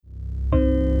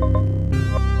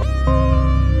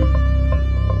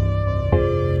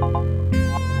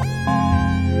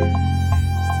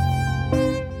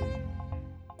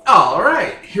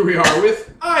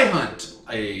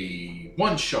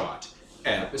one-shot,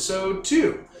 episode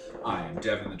 2. I am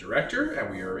Devin, the director,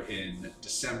 and we are in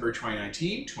December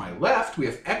 2019. To my left, we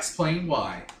have X playing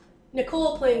Y.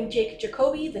 Nicole playing Jake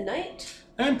Jacoby, the knight.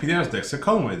 And Peter's Dexter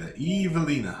Conway, the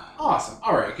Evelina. Awesome.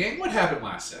 Alright, gang, what happened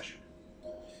last session?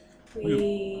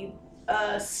 We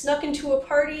snuck into a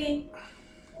party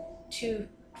to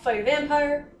fight a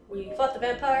vampire. We fought the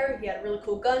vampire. He had a really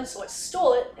cool gun, so I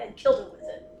stole it and killed him with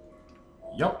it.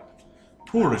 Yup.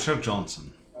 Poor Richard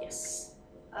Johnson. Yes.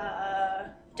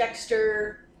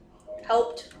 Dexter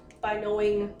helped by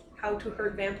knowing how to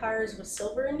hurt vampires with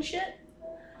silver and shit.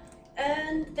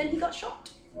 And then he got shot.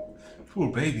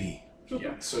 Poor baby.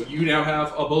 Yeah, so you now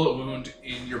have a bullet wound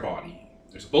in your body.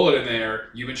 There's a bullet in there.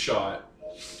 You've been shot.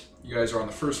 You guys are on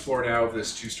the first floor now of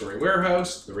this 2-story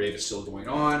warehouse. The raid is still going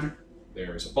on.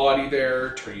 There's a body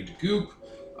there turning into goop.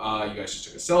 You guys just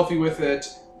took a selfie with it.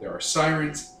 There are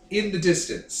sirens in the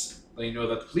distance, letting you know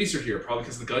that the police are here, probably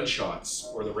because of the gunshots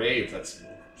or the rave that's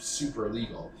super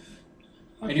illegal.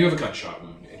 And you have a gunshot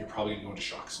wound, and you're probably going to go into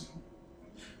shock soon.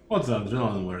 Once the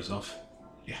adrenaline wears off.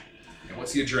 Yeah. And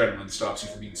once the adrenaline stops you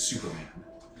from being Superman.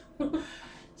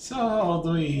 So,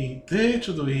 do we ditch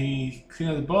or do we clean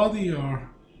out the body or...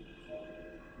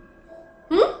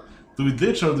 Do we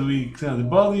ditch or do we clean out the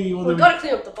body? We gotta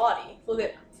clean up the body. We'll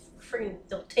get friggin',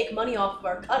 they'll take money off of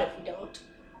our cut if we don't.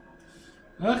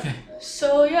 Okay.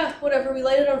 So yeah, whatever, we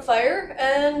light it on fire,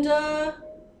 and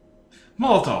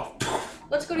Molotov.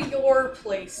 let's go to your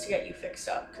place to get you fixed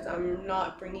up, because I'm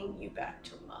not bringing you back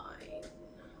to mine.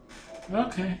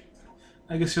 Okay.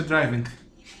 I guess you're driving.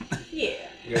 Yeah.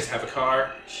 You guys have a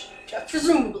car?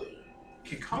 Presumably.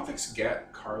 Can convicts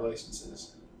get car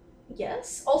licenses?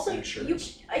 Yes. Also,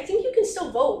 Insurance. I think you can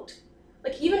still vote.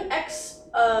 Like, even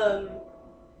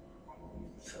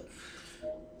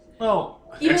Well,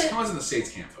 even Ex-cons in the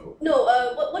States can't vote. no,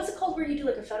 what's it called where you do,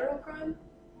 like, a federal crime?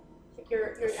 Like,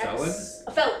 you're an felon?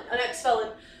 an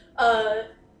ex-felon.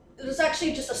 There's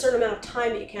actually just a certain amount of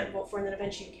time that you can't vote for, and then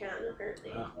eventually you can,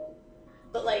 apparently. Ah.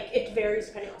 But, like, it varies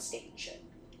depending on state and shit.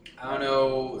 I don't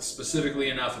know specifically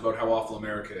enough about how awful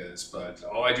America is, but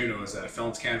all I do know is that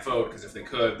felons can't vote, because if they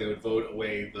could, they would vote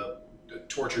away the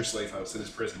torture slave house that is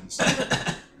prisons.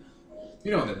 You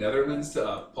know, in the Netherlands,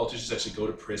 politicians actually go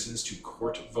to prisons to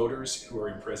court voters who are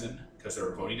in prison because they're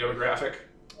a voting demographic.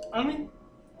 I mean,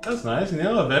 that's nice. You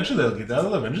know, eventually they'll get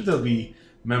out. Eventually they'll be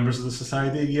members of the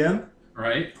society again.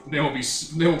 Right? They won't be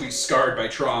scarred by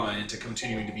trauma into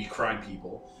continuing to be crime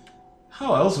people.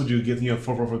 How else would you get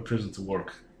for-profit prison to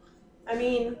work? I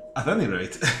mean, At any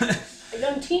rate. a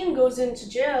young teen goes into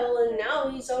jail, and now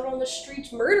he's out on the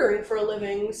streets murdering for a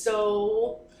living,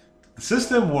 so... The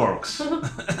system works.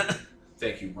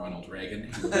 Thank you, Ronald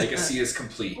Reagan. Your legacy is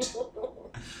complete.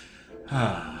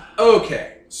 Ah.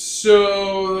 Okay,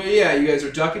 so yeah, you guys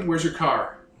are ducking. Where's your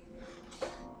car?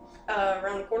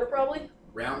 Around the corner, probably?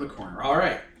 Round the corner. All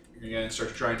right. You're going to start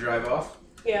to try and drive off?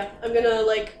 Yeah, I'm gonna,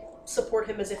 like, support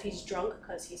him as if he's drunk,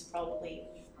 because he's probably,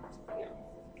 you know,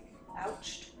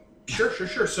 ouched.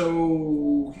 Sure.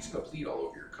 So he's going to bleed all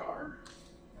over your car.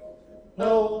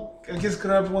 Well, I guess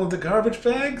grab one of the garbage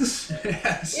bags.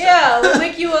 Yes. Yeah, we'll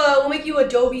make you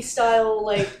Adobe style,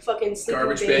 like, fucking sleeping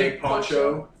Garbage bag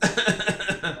poncho.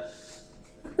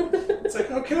 It's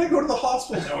like, oh, can I go to the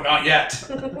hospital? No, not yet.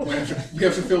 We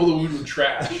have to fill the wound with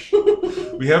trash.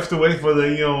 We have to wait for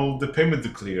the payment to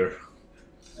clear.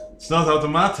 It's not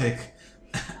automatic.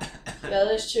 Yeah,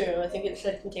 that's true. I think it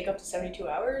said it can take up to 72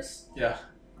 hours, Yeah.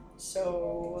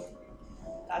 so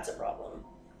that's a problem.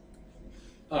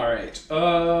 All right.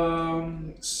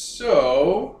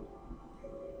 So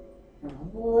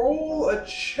roll a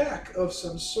check of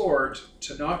some sort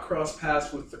to not cross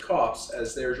paths with the cops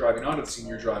as they're driving onto the scene.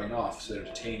 You're driving off, so they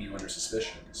detain you under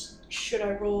suspicions. Should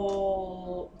I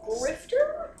roll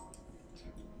Grifter?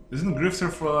 Isn't Grifter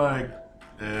for like...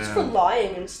 Just for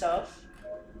lying and stuff.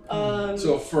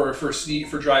 So for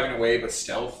driving away but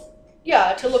stealth.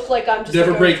 Yeah, to look like I'm just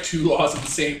Never like break 2 laws at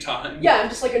the same time. Yeah, I'm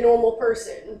just like a normal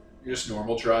person. You're just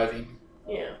normal driving.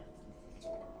 Yeah.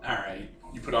 All right.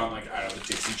 You put on, like, I don't know, the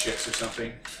Dixie Chicks or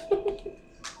something.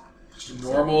 Just a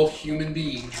normal human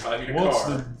being driving a What's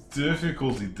car. the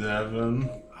difficulty, Devin?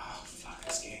 Oh, fuck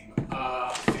this game.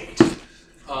 Fate.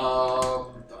 I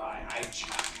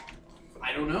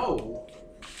don't know.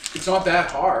 It's not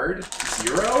that hard.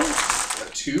 0?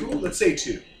 2? Let's say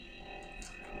 2.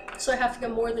 So I have to get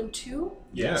more than 2?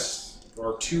 Yes.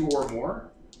 Or 2 or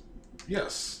more.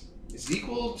 Yes. Is it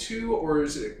equal to, or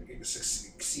is it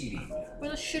exceeding? Where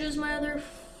the shit is my other...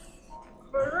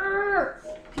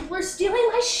 People are stealing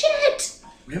my shit!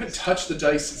 We haven't touched the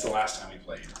dice since the last time we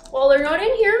played. Well, they're not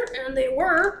in here, and they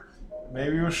were.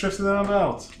 Maybe we're shifting them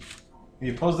out.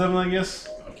 You pause them, I guess?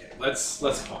 Okay, let's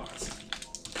pause.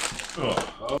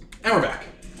 Oh. And we're back.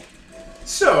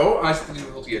 So, I think you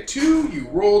rolled to get 2, you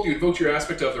rolled, you invoked your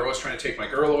aspect of they're always trying to take my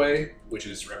girl away, which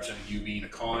is representing you being a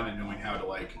con and knowing how to,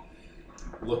 like,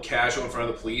 look casual in front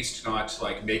of the police, to not,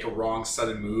 like, make a wrong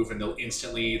sudden move, and they'll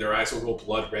instantly, their eyes will go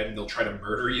blood red and they'll try to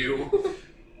murder you.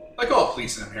 Like all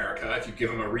police in America, if you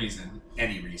give them a reason,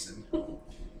 any reason.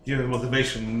 Give them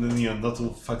motivation, not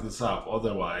to fuck this up,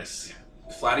 otherwise. Yeah.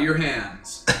 Flatter your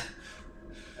hands.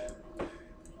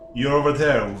 You're over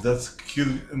there with that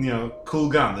cute, cool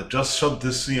gun that just shot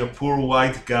this, poor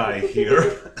white guy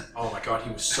here. Oh my god,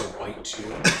 he was so white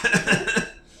too.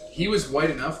 He was white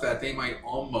enough that they might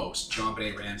almost John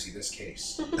Benet Ramsey this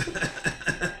case.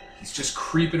 He's just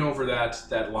creeping over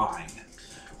that line.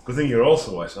 Good thing you're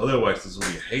also white, otherwise this would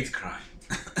be a hate crime.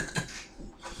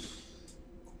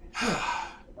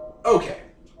 Okay.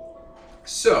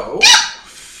 So,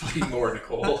 fucking Lord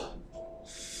Nicole.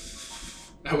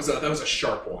 That was a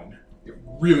sharp one. It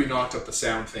really knocked up the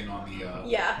sound thing on the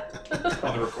Yeah.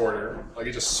 on the recorder. Like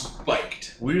it just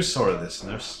spiked. We're sorry,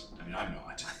 listeners. I mean, I'm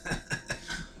not.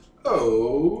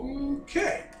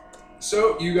 Okay.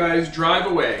 So you guys drive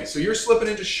away. So you're slipping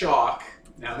into shock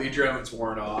now the adrenaline's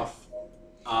worn off.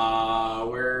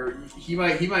 Where he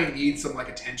might need some like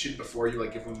attention before you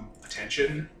like give him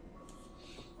attention.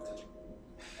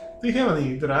 Do you have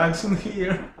any drugs in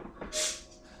here?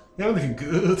 You have anything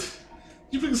good?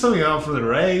 You pick something out from the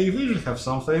rave, you should have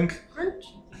something. Aren't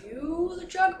you the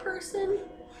drug person?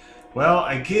 Well,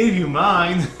 I gave you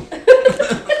mine.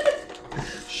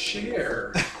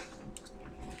 Share.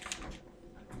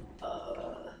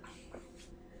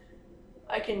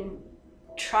 I can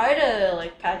try to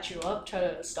like patch you up, try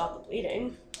to stop the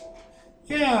bleeding.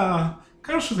 Yeah,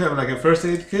 cars should have like a first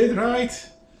aid kit, right?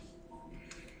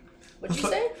 What'd you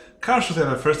say? Cars should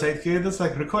have a first aid kit, that's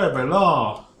like required by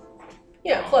law.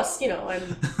 Yeah, plus, I have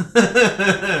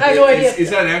no idea.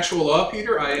 Is that an actual law,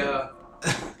 Peter? I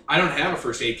don't have a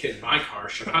first aid kit in my car,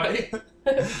 should I?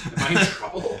 Am I in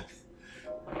trouble?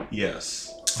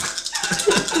 Yes.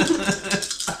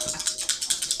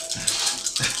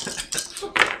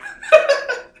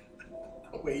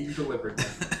 The way you delivered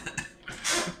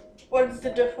that. What is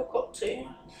the difficulty?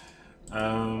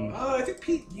 I think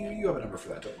Pete, you have a number for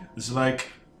that, don't you? It's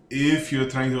like, if you're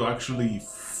trying to actually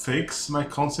fix my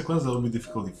consequence, that would be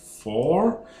difficulty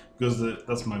 4, because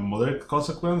that's my moderate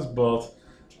consequence, but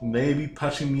maybe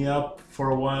patching me up for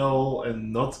a while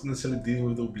and not necessarily dealing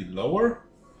with it would be lower.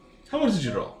 How much did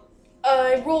you roll?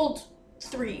 I rolled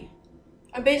 3.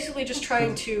 I'm basically just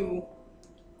trying to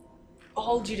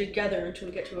hold you together until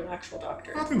we get to an actual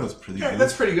doctor. I think that's pretty Yeah, good.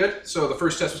 that's pretty good. So the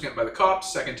first test was getting by the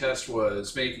cops. Second test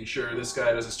was making sure this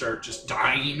guy doesn't start just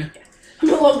dying. I'm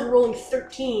no longer rolling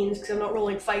 13s because I'm not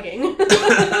rolling fighting.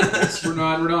 Yes, we're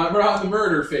not in the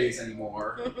murder phase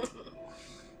anymore.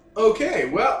 Okay,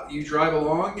 well, you drive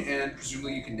along and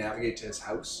presumably you can navigate to his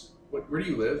house. Where do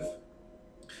you live?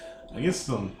 I guess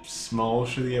some small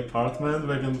shitty apartment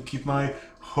where I can keep my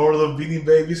horde of Beanie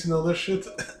Babies and all that shit.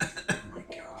 Oh my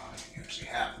god, you actually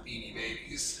have Beanie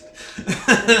Babies.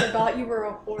 I forgot you were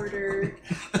a hoarder.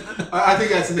 I think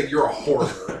that's the thing, you're a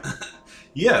hoarder.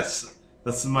 Yes,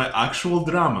 that's my actual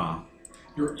drama.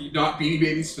 You're not Beanie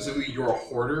Babies specifically, you're a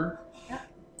hoarder?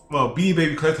 Well, Beanie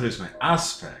Baby Collector is my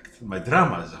aspect. My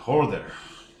drama is a hoarder.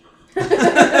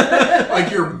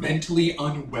 Like you're mentally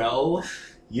unwell?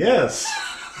 Yes.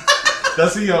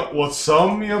 That's what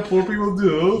some poor people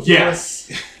do.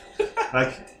 Yes.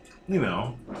 Like,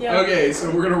 Yeah. Okay, so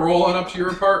we're gonna roll on up to your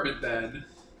apartment then,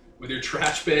 with your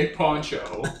trash bag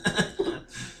poncho.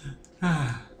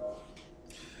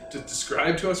 To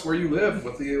describe to us where you live,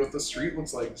 what the street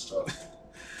looks like and stuff.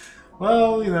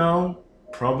 Well,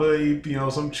 probably,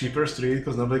 some cheaper street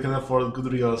because nobody can afford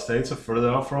good real estate, so further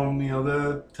out from,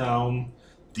 the town,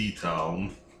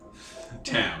 D-town.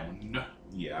 Town.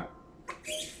 Yeah.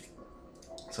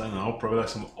 So I don't know, probably like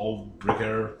some old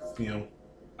bricker,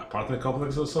 apartment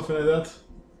complex or something like that.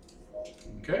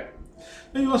 Okay.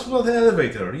 Maybe also without the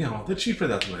elevator, they're cheaper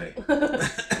that way.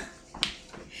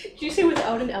 Did you say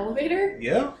without an elevator?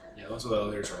 Yeah? Yeah, those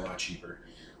elevators are a lot cheaper.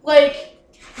 Like,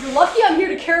 you're lucky I'm here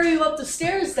to carry you up the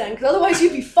stairs then, because otherwise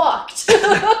you'd be fucked.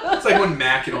 It's like when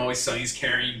Mac and Always Sunny's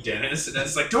carrying Dennis, and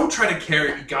it's like, don't try to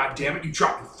carry me, goddammit, you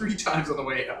dropped me 3 times on the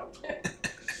way up.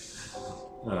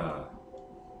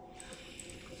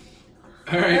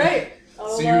 Alright.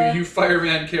 So you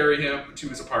fireman carry him to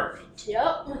his apartment.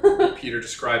 Yep. Peter,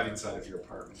 describe the inside of your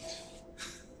apartment.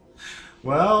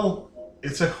 Well,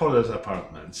 it's a hoarder's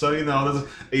apartment, so there's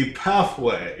a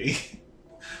pathway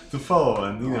to follow,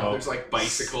 and there's like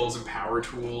bicycles and power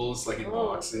tools, like in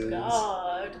boxes.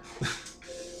 God.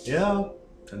 Yeah,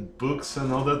 and books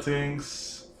and other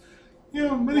things.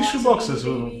 Yeah, many Lots of shoeboxes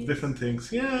Beanie with Babies. different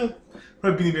things. Yeah,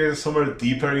 probably Beanie Babies somewhere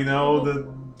deeper, you know,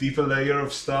 the deeper layer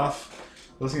of stuff.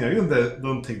 Because, you know, you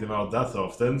don't take them out that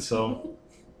often, so...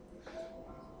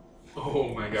 Oh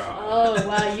my god. Oh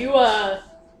wow, you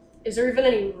is there even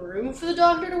any room for the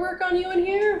doctor to work on you in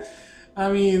here?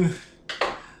 I mean,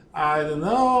 I don't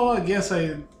know. I guess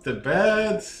the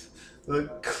bed, the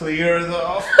cleared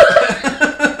off.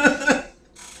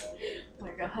 Oh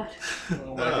my god.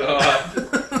 Oh my god.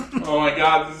 Oh my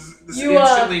god, this You,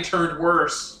 instantly turned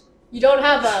worse. You don't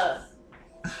have a.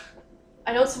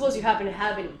 I don't suppose you happen to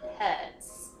have any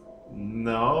pets.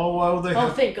 No, why would I Oh,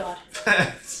 have thank God.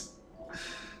 pets?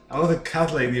 I'm not a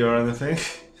cat lady or anything.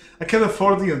 I can't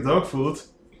afford to get dog food.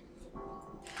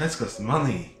 Pets cost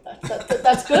money.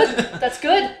 That's good. That's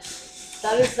good.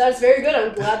 That is very good.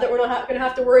 I'm glad that we're not going to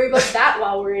have to worry about that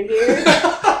while we're in here.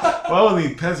 Well, I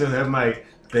need pets to have my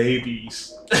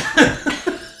babies.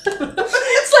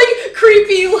 It's like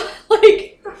creepy,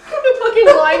 like fucking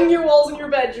lining your walls in your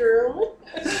bedroom.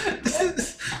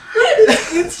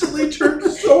 It instantly turned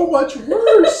so much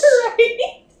worse.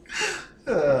 Right?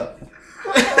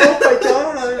 Oh my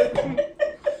god.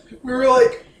 We were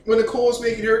like, when Nicole was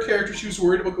making her character, she was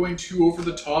worried about going too over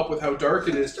the top with how dark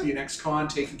it is to be an ex-con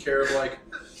taking care of, like,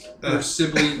 her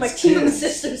siblings' My teen kids.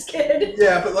 sister's kid.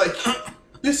 Yeah, but, like,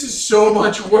 this is so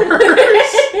much worse.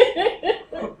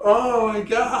 Oh my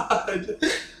god.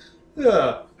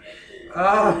 Yeah.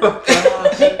 Oh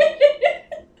god.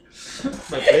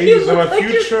 My You babies are look my like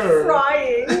you're future.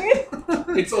 crying.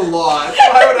 It's a lot.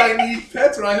 Why would I need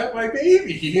pets when I have my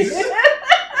babies?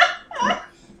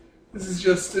 This is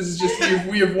just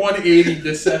we have 180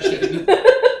 this session. I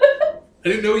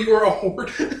didn't know you were a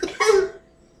hoarder.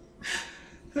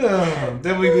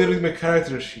 Then we go with my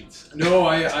character sheet. No,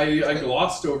 I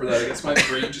glossed over that. I guess my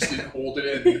brain just didn't hold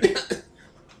it in.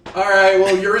 Alright,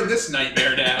 well, you're in this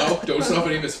nightmare now. Don't stop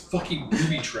any of his fucking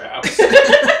booby traps.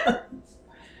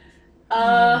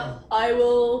 I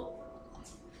will.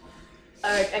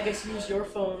 I guess use your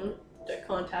phone to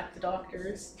contact the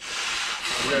doctors.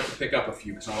 We're gonna have to pick up a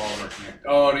few because not all of them are connected.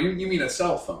 Oh, you mean a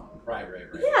cell phone? Right.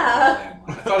 Yeah. Landline.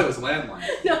 I thought it was landline.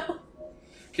 No.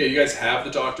 Okay, you guys have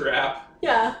the doctor app?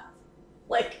 Yeah.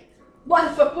 Like, why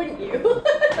the fuck wouldn't you?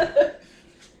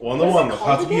 101, What's it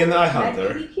how to called be an again? eye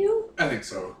hunter. MedBBQ? I think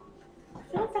so. I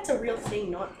feel like that's a real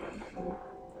thing, not.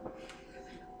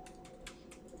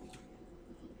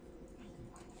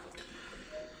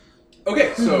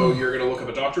 Okay, so you're gonna look up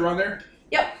a doctor on there?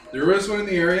 Yep. There is one in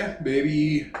the area,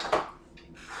 maybe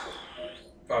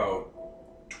about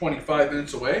 25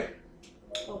 minutes away.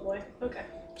 Oh boy. Okay.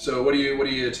 So what do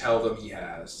you tell them he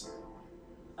has?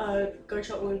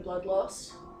 Gunshot wound, blood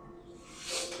loss.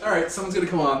 All right, someone's gonna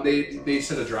come on. They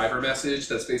sent a driver message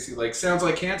that's basically like, sounds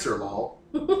like cancer, lol.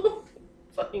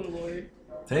 Fucking lord.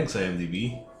 Thanks,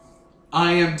 IMDb.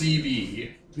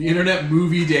 IMDb, the Internet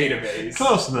Movie Database.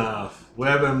 Close enough.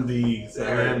 WebMD,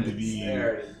 There it is. IMDb.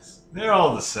 There it is. They're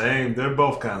all the same. They're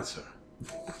both cancer.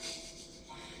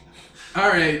 All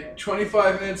right,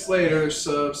 25 minutes later,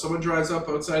 someone drives up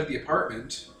outside the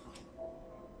apartment.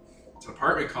 It's an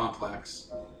apartment complex.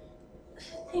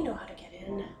 They know how to get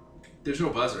in. There's no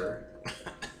buzzer.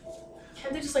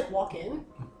 Can't they just like walk in?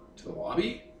 To the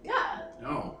lobby? Yeah.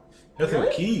 No. That's Really?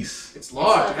 the keys. It's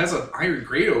locked. It has an iron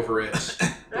grate over it.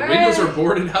 The All windows right. are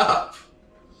boarded up.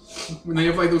 When they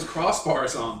have like those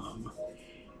crossbars on them.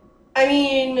 I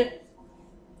mean,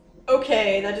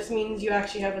 okay, that just means you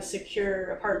actually have a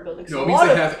secure apartment building. 'Cause No, it a means lot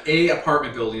they of have a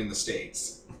apartment building in the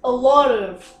States. a lot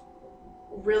of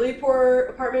really poor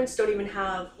apartments don't even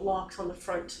have locks on the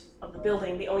front of the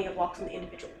building. They only have locks on the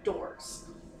individual doors.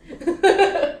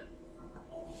 The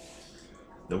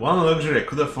one luxury I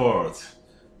could afford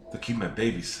to keep my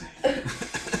baby safe.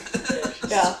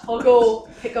 Yeah, I'll go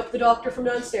pick up the doctor from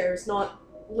downstairs. Not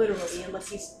literally, unless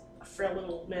he's a frail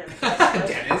little old man.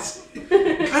 Dennis,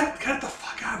 cut the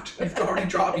fuck out. You've already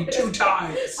dropped me 2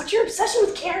 times. What's your obsession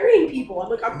with carrying people?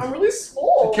 I'm really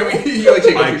small. Can we you like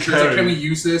take off I your shirt? Like, carry. can we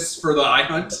use this for the eye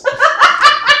hunt?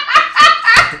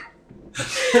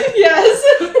 Yes.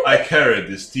 I carried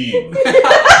this team.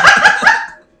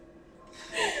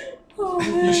 Oh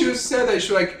You man. should have said that. You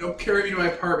should carry me to my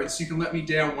apartment so you can let me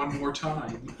down one more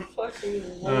time.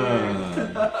 Fucking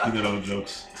lord. You know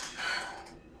jokes.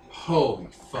 Holy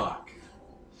fuck.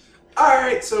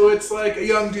 Alright, so it's like a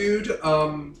young dude,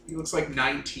 he looks like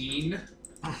 19.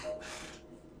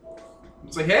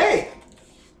 It's like, hey!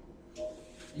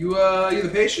 You the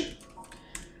patient?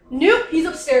 Nope, he's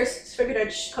upstairs. Just figured I'd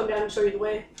just come down and show you the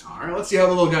way. Alright, let's see how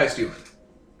the little guy's doing.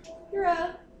 You're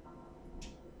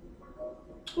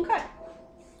okay.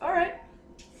 Alright.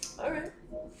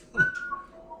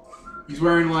 He's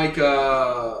wearing like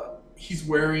a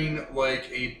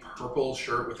purple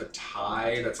shirt with a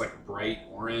tie that's like bright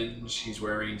orange. He's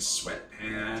wearing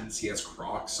sweatpants. He has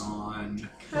Crocs on.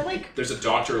 Can I like There's a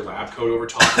doctor lab coat over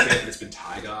top of it, and it's been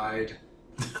tie-dyed.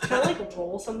 Can I like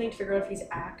roll something to figure out if he's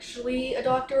actually a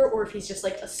doctor or if he's just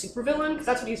like a supervillain? Because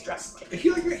that's what he's dressed like. He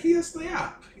has the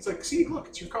app. He's like, see, look,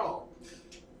 it's your call.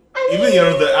 Even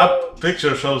the app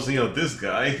picture shows this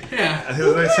guy Yeah. and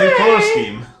his same color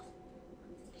scheme.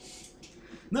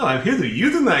 No, I'm here to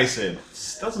euthanize him.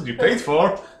 That's what you paid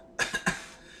for.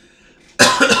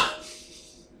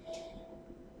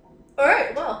 All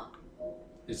right, well,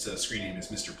 His screen name is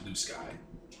Mr. Blue Sky.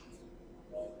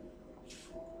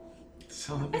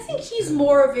 I think he's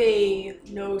more of a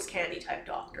nose candy type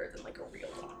doctor than like a real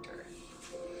doctor.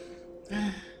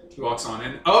 He walks on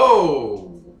in.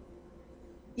 Oh!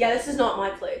 Yeah, this is not my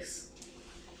place.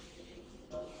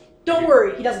 Don't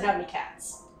worry, he doesn't have any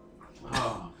cats.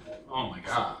 Oh my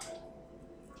god.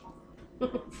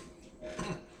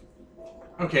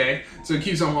 Okay, so he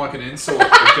keeps on walking in. So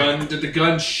did the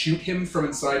gun shoot him from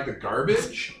inside the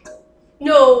garbage?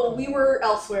 No, we were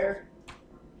elsewhere.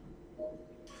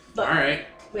 But Alright.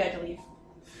 we had to leave.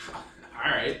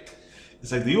 Alright.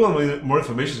 It's like, do you want more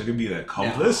information so I can be an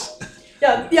accomplice?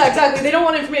 Yeah, exactly. They don't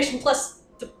want information. Plus,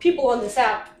 the people on this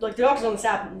app, like the doctors on this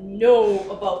app, know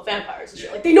about vampires and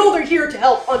shit. Like they know they're here to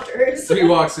help hunters. So he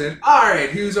walks in. Alright,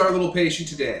 who's our little patient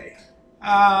today?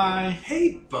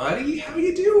 Hey buddy, how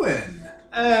you doing?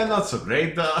 Not so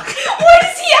great, Doc. Why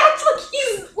does he act like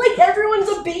he's like everyone's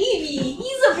a baby?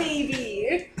 He's a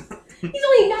baby. He's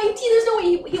only 19. There's no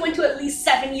way he went to at least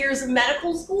 7 years of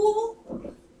medical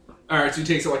school. Alright, so he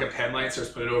takes out like a pen light,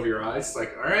 starts putting it over your eyes. He's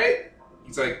like, alright.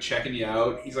 He's like checking you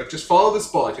out. He's like, just follow this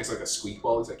ball. He takes like a squeak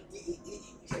ball. He's like,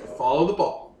 follow the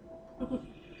ball.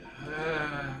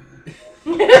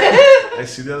 I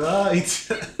see the light.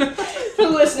 For the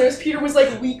listeners, Peter was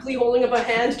like weakly holding up a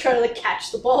hand to try to like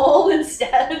catch the ball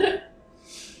instead.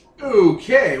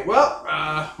 Okay,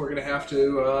 well, we're gonna have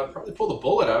to probably pull the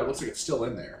bullet out. It looks like it's still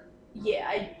in there. Yeah,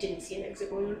 I didn't see an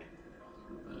exit wound.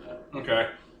 Okay.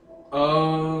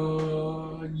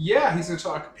 Yeah, he's gonna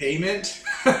talk payment.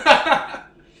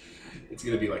 It's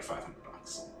gonna be like $500.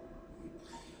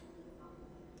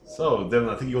 So then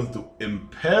I think you want to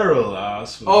imperil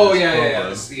us. With Oh this yeah. problem.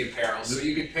 This is the imperil. So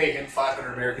you could pay him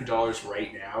 $500 American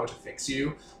right now to fix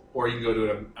you, or you can go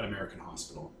to an American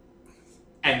hospital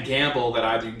and gamble that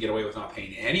either you can get away with not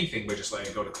paying anything, but just letting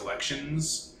it go to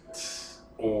collections,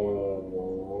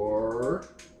 or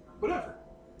whatever.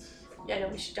 Yeah, no,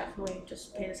 we should definitely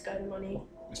just pay this guy the money.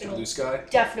 Mr. Blue Sky.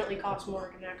 Definitely cost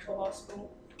more than an actual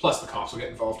hospital. Plus, the cops will get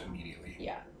involved immediately.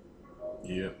 Yeah.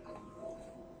 Yeah.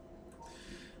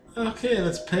 Okay,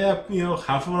 let's pay up,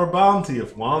 half of our bounty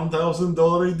of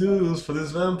 $1,000 dues for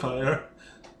this vampire.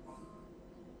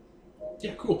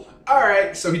 Yeah, cool. All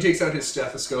right, so he takes out his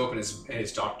stethoscope and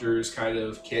his doctor's kind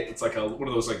of kit. It's like one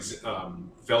of those like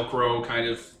Velcro kind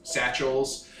of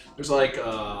satchels. There's like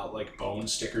bone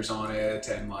stickers on it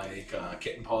and like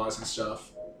kitten paws and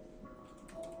stuff.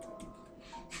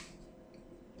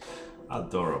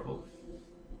 Adorable.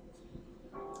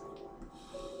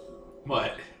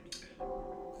 What?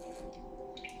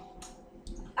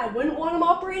 I wouldn't want him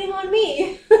operating on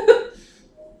me.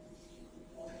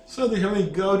 So do you have any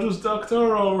go juice,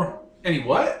 doctor, or Any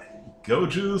what? go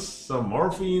juice, some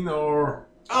morphine, or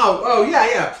Oh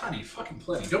yeah, fucking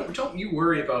plenty. Don't you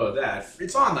worry about that.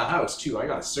 It's on the house too. I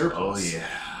got a surplus. oh yeah.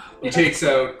 He takes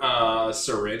out a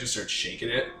syringe and starts shaking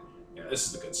it. Yeah, this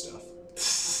is the good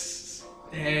stuff.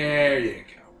 There you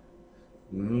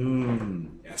go. Mmm.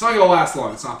 Yeah, it's not gonna last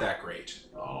long. It's not that great.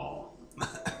 Oh.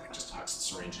 Just tucks the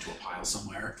syringe into a pile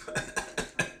somewhere.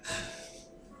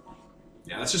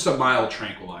 Yeah, that's just a mild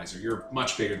tranquilizer. You're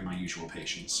much bigger than my usual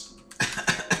patients.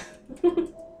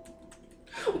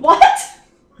 What?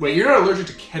 Wait, you're not allergic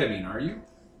to ketamine, are you?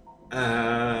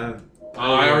 Uh.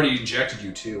 Oh, I already injected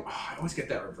you too. Oh, I always get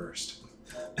that reversed.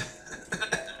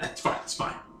 It's fine. It's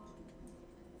fine.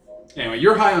 Anyway,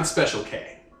 you're high on Special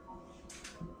K.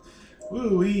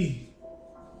 Woo-wee.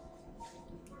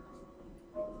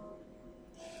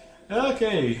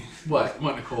 Okay. What,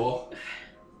 Nicole?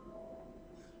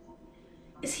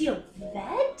 Is he a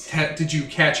vet? Did you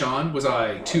catch on? Was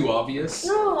I too obvious?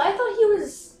 No, I thought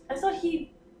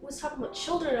he was talking about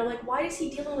children. I'm like, why is he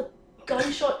dealing with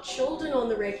gunshot children on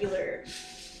the regular?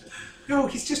 No,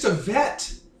 he's just a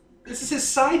vet. This is his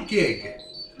side gig.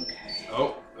 Okay.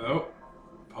 Oh,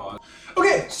 pause.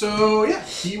 Okay, so yeah,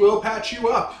 he will patch you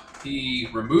up. He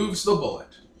removes the bullet.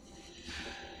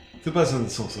 Too bad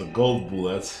it's also a gold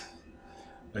bullet.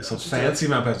 Like some fancy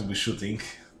vampires to be shooting.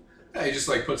 Yeah, he just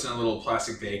like puts in a little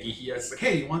plastic baggie. He has like,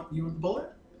 hey, you want the bullet?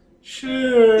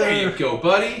 Sure. There you go,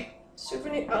 buddy.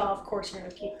 Souvenir. Oh, of course you're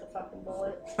gonna keep the fucking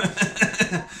bullet.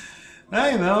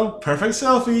 I know, perfect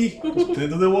selfie. Just pin it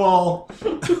to the wall.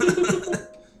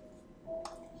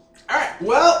 Alright,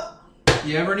 well,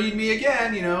 you ever need me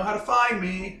again, you know how to find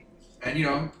me. And you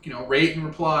know, rate and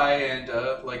reply and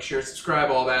like, share, subscribe,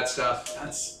 all that stuff.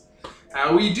 That's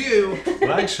how we do.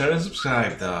 Like, share, and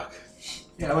subscribe, Doc.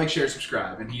 Yeah, like, share,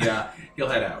 subscribe, and he'll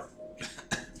head out.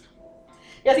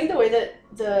 Yeah, I think the way that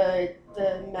the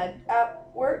med app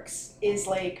works is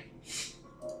like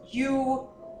you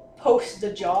post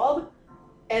the job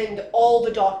and all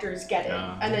the doctors get it,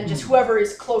 Yeah. and then just whoever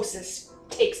is closest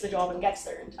takes the job and gets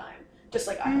there in time. Just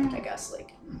like I guess.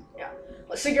 Like, yeah.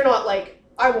 So you're not like,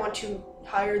 I want to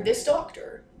hire this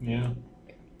doctor. Yeah.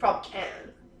 Probably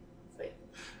can. Like,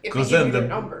 if they 'Cause give then you their the-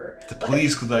 number. The But-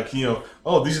 police could like,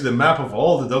 oh, this is the map of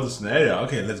all the doctors in the area.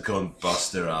 Okay, let's go and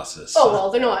bust their asses. Oh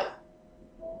well, they're not.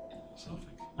 Something.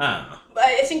 I don't know. But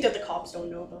I think that the cops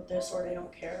don't know about this, or they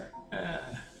don't care.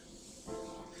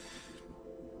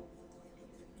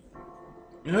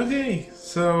 Okay,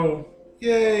 so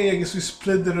yay! I guess we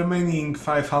split the remaining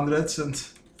 500s and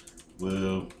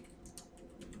we'll.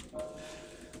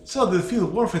 So did it feel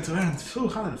worth it to earn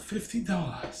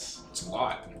 $250? It's a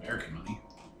lot in American money.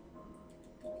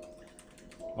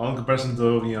 Well, in comparison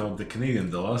to the Canadian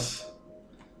dollars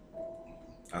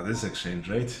at this exchange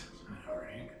rate.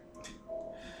 Alright.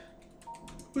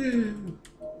 Woo.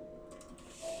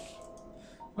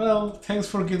 Well, thanks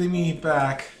for getting me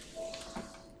back.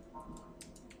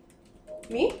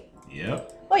 Me?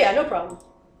 Yep. Oh yeah, no problem.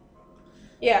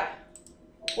 Yeah.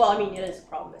 Well, I mean, it is a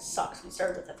problem. It sucks. We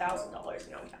started with $1,000.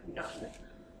 Now we have none.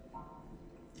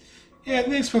 Yeah, I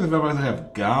didn't expect the vampires to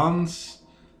have guns,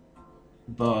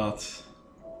 but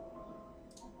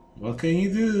what can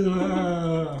you do?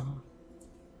 I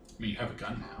mean, you have a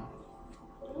gun now.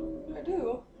 I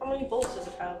do. How many bullets does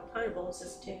it have? How many bullets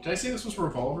does it take? Did I say this was a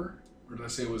revolver? Or did I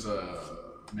say it was a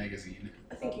magazine?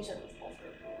 I think you said revolver.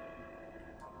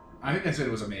 I think I said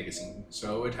it was a magazine,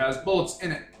 so it has bullets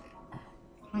in it.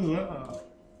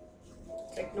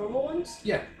 Like normal ones?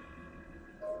 Yeah.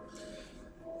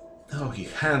 Oh, he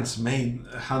hand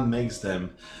makes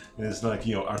them. It's like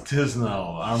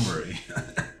artisanal armory.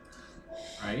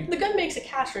 Right? The gun makes a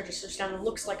cash register sound and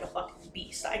looks like a fucking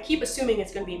beast. I keep assuming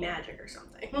it's gonna be magic or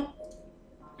something.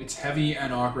 It's heavy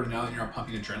and awkward. Now that you're not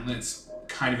pumping adrenaline, it's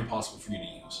kind of impossible for you to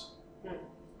use. Hmm.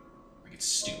 Like, it's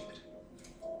stupid.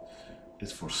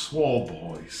 It's for swole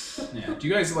boys. Yeah. Do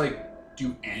you guys, like,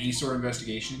 do any sort of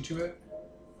investigation into it?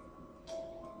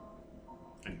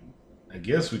 I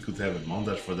guess we could have a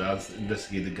montage for that.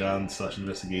 Investigate the gun /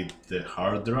 investigate the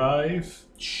hard drive.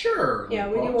 Sure. Yeah,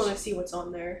 we do Pause. want to see what's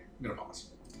on there. I'm gonna pause.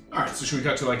 Alright, so should we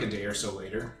cut to, like, a day or so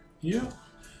later? Yeah.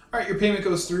 Alright, your payment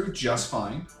goes through just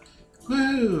fine.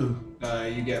 Woo!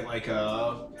 You get, like,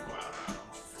 a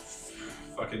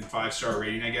fucking 5-star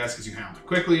rating, I guess, because you handled it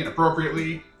quickly and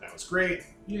appropriately. That was great.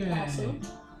 Yeah. Awesome.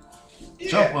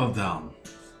 Job well done.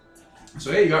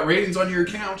 So, hey, you got ratings on your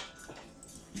account.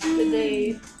 Did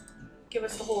they give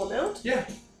us the whole amount? Yeah.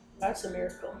 That's a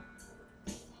miracle.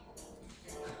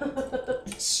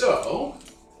 So,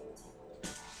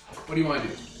 what do you want to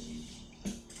do?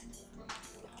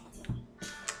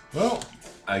 Well,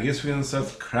 I guess we're gonna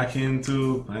start cracking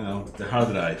into, the hard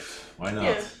drive. Why not?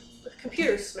 Yeah, the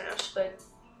computer's smashed, but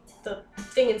the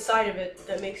thing inside of it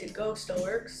that makes it go still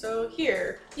works. So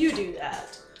here, you do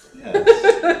that.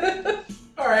 Yes.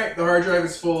 Alright, the hard drive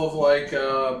is full of, like,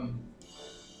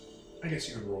 I guess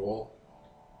you could roll.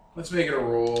 Let's make it a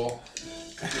roll.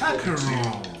 Hacker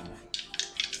roll.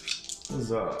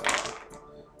 Huzzah.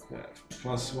 Yeah,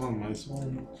 +1,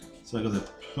 -1. So I got a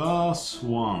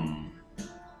 +1.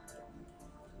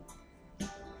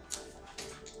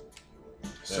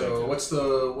 So, what's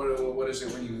the, what is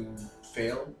it when you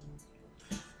fail?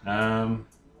 Um,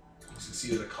 You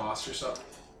succeed at a cost or something?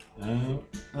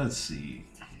 let's see.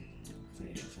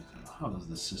 How does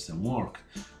the system work?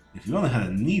 If you only had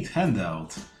a neat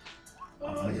handout.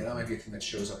 Oh, yeah, that might be a thing that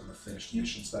shows up in the finished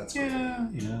missions. That's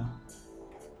Yeah.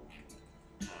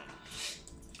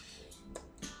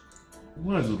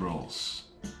 What are good rolls?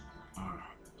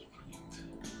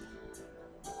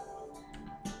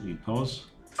 We pause.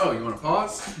 Oh, you want to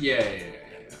pause? Yeah.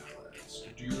 Let's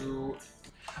do.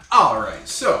 All right.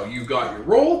 So you got your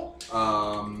roll.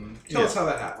 Tell us how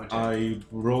that happened. I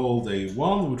rolled a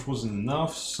 1, which wasn't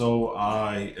enough, so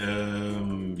I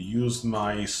used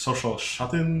my social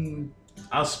shut-in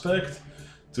aspect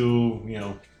to,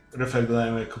 reflect that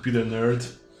I'm a computer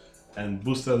nerd and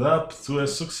boost that up to a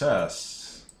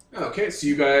success. Okay, so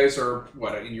you guys are,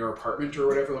 what, in your apartment or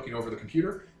whatever, looking over the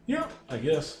computer? Yeah, I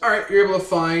guess. Alright, you're able to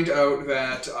find out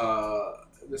that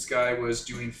this guy was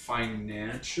doing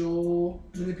financial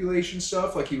manipulation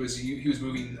stuff. Like he was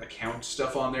moving account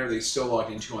stuff on there. They still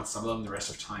logged into on some of them. The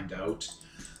rest have timed out.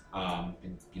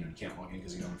 And you can't log in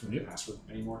because you don't have the password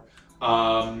anymore.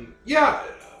 Yeah,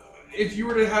 if you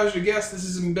were to hazard a guess, this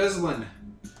is embezzling.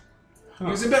 Huh.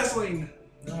 He was embezzling.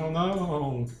 Oh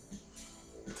no.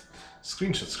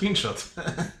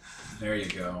 Screenshot. There you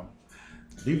go.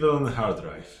 Leave it on the hard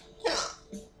drive.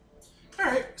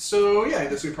 Alright, so yeah,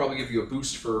 this would probably give you a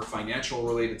boost for financial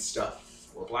related stuff,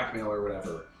 or blackmail or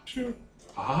whatever. Sure.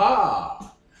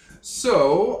 Aha!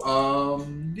 So,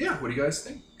 yeah, what do you guys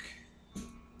think?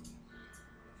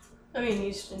 I mean,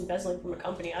 he's embezzling from a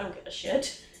company. I don't give a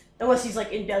shit. Unless he's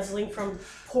like embezzling from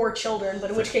poor children, but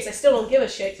in which case I still don't give a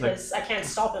shit because I can't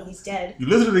stop him. He's dead. You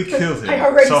literally killed him. I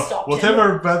already so stopped him.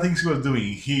 whatever bad things he was doing,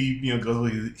 he got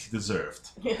what he deserved.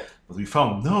 Yeah. But we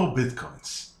found no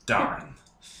bitcoins. Darn.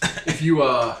 If you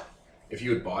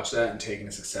had botched that and taken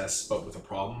a success but with a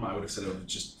problem, I would have said it would have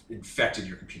just infected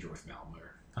your computer with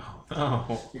malware. Oh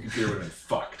no. Your computer would have been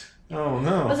fucked. Oh I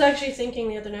no. was actually thinking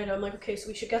the other night, I'm like, okay, so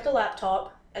we should get the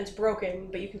laptop, and it's broken,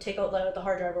 but you can take out the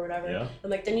hard drive or whatever. Yeah. I'm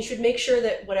like, then you should make sure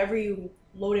that whatever you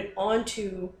load it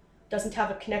onto doesn't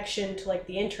have a connection to like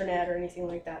the internet or anything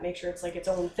like that. Make sure it's like its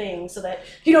own thing so that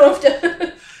you don't have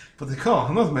to... But Nicole,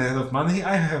 I'm not made of money.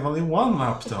 I have only one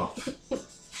laptop.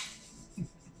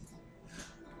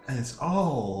 And it's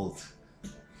old.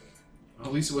 Well,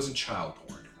 at least it wasn't child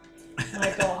porn.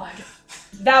 My god.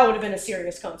 That would have been a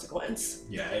serious consequence.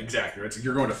 Yeah, exactly. It's,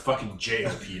 you're going to fucking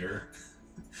jail, Peter.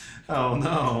 Oh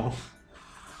no.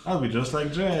 I'll be just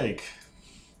like Jake.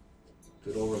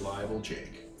 Good old reliable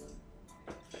Jake.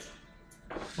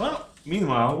 Well,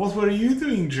 meanwhile, what were you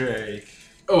doing, Jake?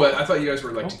 Oh, I thought you guys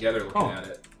were like together looking at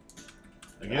it.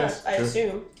 I guess. I sure.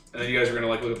 assume. And then you guys were gonna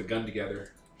like look at the gun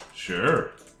together.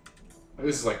 Sure.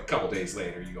 This is like a couple days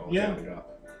later. You all Yeah. gathered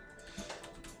up.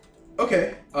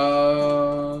 Okay.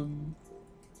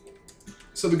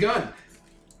 So the gun.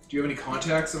 Do you have any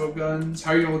contacts about guns?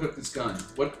 How are you gonna look up this gun?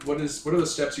 What are the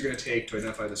steps you're gonna take to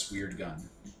identify this weird gun?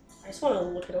 I just want to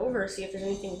look it over, see if there's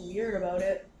anything weird about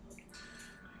it.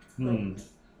 It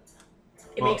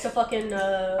Well, makes a fucking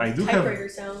I do have- typewriter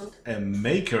sound. A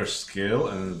maker skill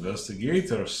and an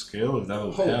investigator skill, if that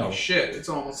would Holy help. shit! It's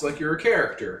almost like you're a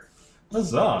character.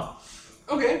 Huzzah!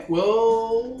 Okay,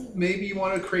 well, maybe you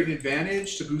want to create an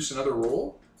advantage to boost another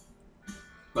roll?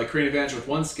 Like, create an advantage with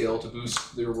one skill to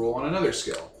boost their roll on another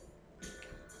skill.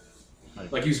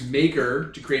 Like, use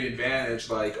Maker to create an advantage,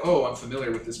 like, oh, I'm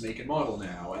familiar with this make and model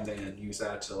now, and then use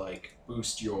that to, like,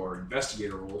 boost your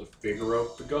Investigator roll to figure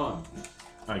out the gun.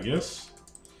 I guess.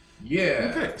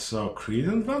 Yeah. Okay, so create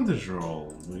an advantage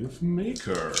roll with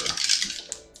Maker.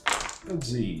 Let's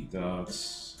see,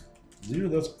 that's 0,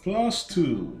 that's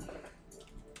 +2.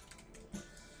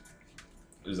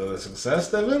 Is that a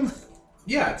success, Devin?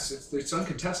 Yeah, it's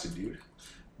uncontested, dude.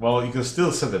 Well, you can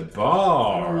still set a I don't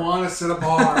bar. want to set a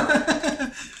bar.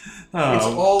 It's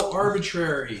Oh, all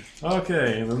arbitrary.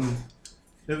 okay, then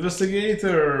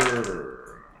investigator.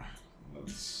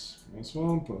 That's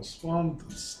 +1,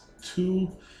 that's 2,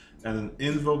 and then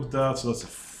invoke that, so that's a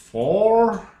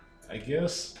 4, I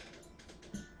guess.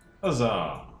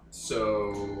 Huzzah!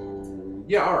 So,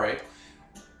 yeah, alright.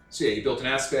 So yeah, you built an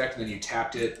aspect, and then you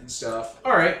tapped it and stuff.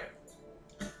 Alright.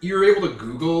 You're able to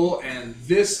Google, and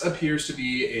this appears to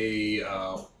be a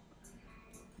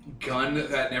gun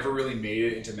that never really made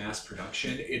it into mass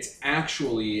production. It's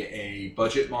actually a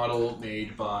budget model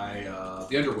made by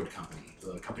the Underwood Company,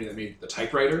 the company that made the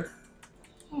typewriter.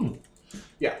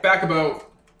 Yeah, back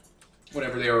about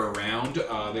whenever they were around,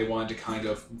 they wanted to kind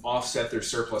of offset their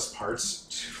surplus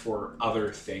parts for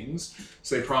other things.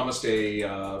 So they promised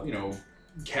a,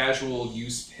 casual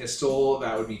use pistol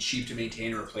that would be cheap to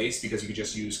maintain and replace because you could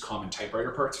just use common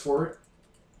typewriter parts for it.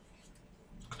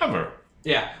 Clever.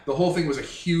 Yeah, the whole thing was a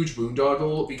huge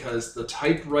boondoggle because the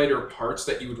typewriter parts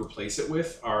that you would replace it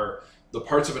with are the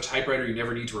parts of a typewriter you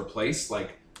never need to replace,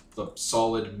 like the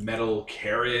solid metal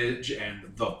carriage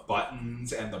and the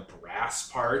buttons and the brass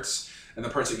parts. And the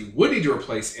parts that you would need to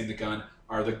replace in the gun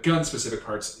are the gun-specific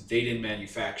parts they didn't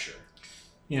manufacture.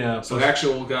 Yeah, So the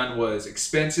actual gun was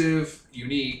expensive,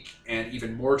 unique, and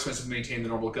even more expensive to maintain than the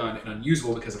normal gun, and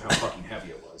unusable because of how fucking heavy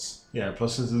it was. yeah,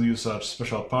 plus since you use such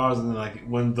special parts, and then like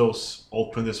when those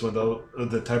old printers went out,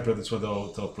 the typewriters went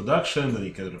out of production, then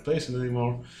you can't replace it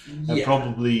anymore. And Yeah.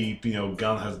 probably,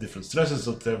 gun has different stresses,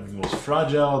 so everything was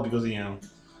fragile because,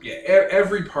 Yeah,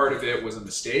 every part of it was a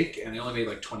mistake, and they only made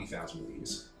like 20,000 of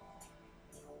these.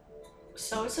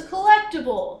 So it's a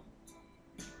collectible.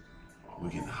 We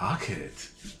can hack it.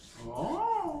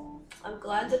 Oh. I'm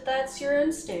glad that that's your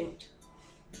instinct.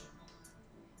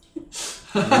 Would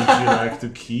you like to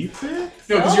keep it?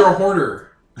 No, because you're a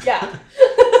hoarder. Yeah.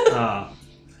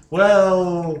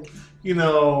 Well, you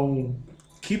know,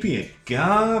 keeping a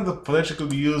gun that potentially could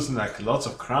be used in like lots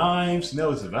of crimes. You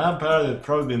know, it's a vampire. They've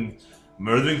probably been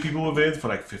murdering people with it for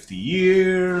like 50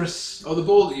 years. Oh, the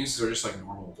bullet uses are just like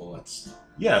normal bullets.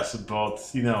 Yes, but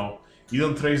you know, you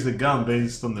don't trace the gun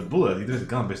based on the bullet. You trace the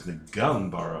gun based on the gun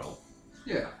barrel.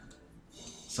 Yeah.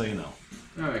 So you know.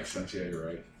 That makes sense. Yeah, you're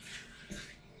right.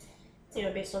 You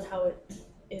know, based on how it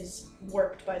is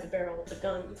warped by the barrel of the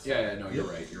guns. Yeah, no, you're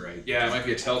right. You're right. Yeah, it might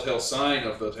be a telltale sign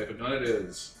of the type of gun it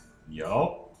is.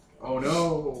 Yup. Oh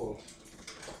no.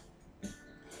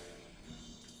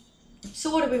 So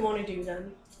what do we want to do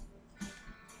then?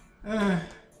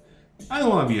 I don't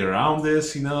want to be around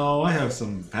this, you know. I have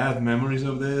some bad memories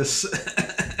of this.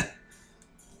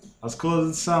 As cool as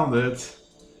it sounded,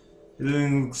 it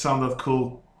didn't sound that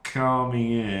cool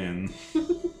coming in.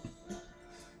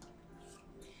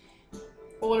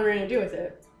 Well, what are we gonna do with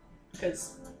it?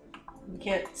 Because we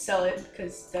can't sell it,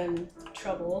 because then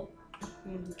trouble.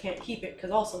 And we can't keep it, because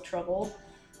also trouble.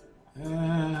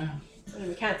 Uh, And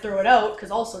we can't throw it out, because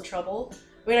also trouble.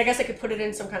 I mean, I guess I could put it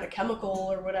in some kind of chemical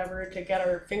or whatever to get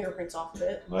our fingerprints off of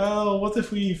it. well, what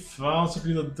if we found some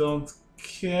people that don't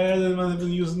care that might have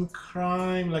been used in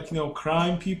crime? Like, you know,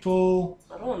 crime people?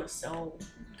 I don't want to sell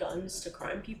guns to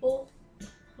crime people.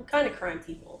 What kind of crime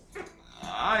people?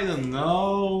 I don't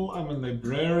know. I'm a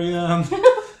librarian.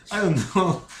 I don't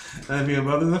know anything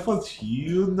about it. I thought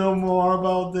you'd know more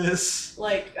about this.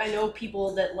 Like, I know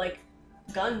people that like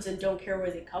guns and don't care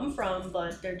where they come from,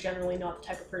 but they're generally not the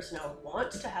type of person I would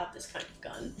want to have this kind of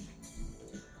gun.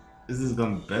 Is this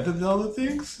gun better than other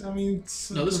things? I mean,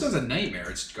 it's... No, this gun's a nightmare.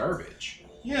 It's garbage.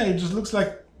 Yeah, it just looks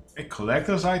like a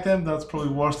collector's item that's probably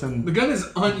worse The than, gun is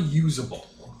unusable.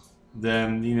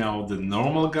 you know, the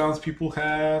normal guns people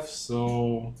have,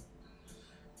 so...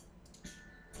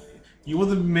 You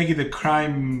wouldn't make it a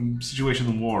crime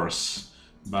situation worse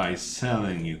by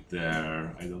selling it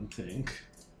there, I don't think.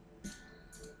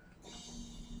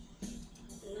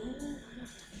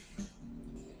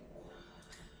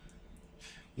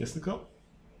 Yes, Nicole?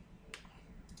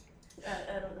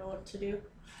 I don't know what to do.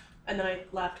 And then I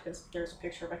laughed because there's a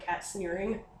picture of a cat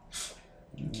sneering.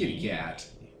 Kitty cat.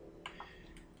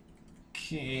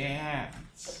 Cat.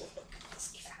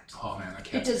 This cat. Oh man, that It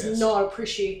cat's does pissed. not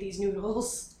appreciate these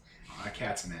noodles. Oh, that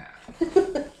cat's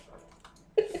mad.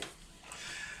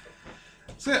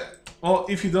 So, yeah, well,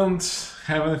 if you don't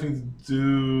have anything to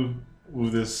do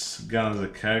with this gun as a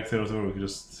character, or we could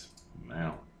just, you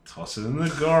know, toss it in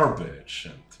the garbage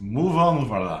and move on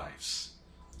with our lives.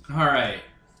 All right.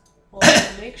 Well,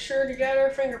 make sure to get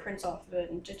our fingerprints off of it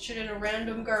and ditch it in a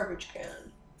random garbage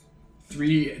can.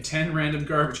 10 random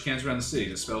garbage cans around the city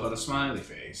just spelled out a smiley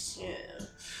face. Yeah.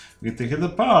 We can take it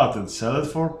apart and sell it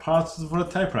for parts for a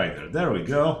typewriter. There we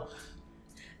go.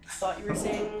 I thought you were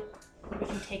saying we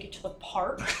can take it to the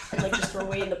park and like just throw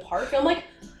away in the park. And I'm like,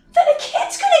 then a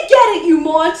kid's gonna get it, you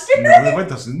monster! No, wait,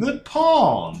 that's in the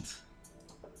pond.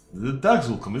 The dogs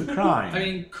will commit a crime. I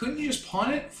mean, couldn't you just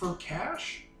pawn it for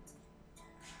cash?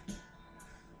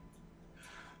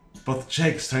 But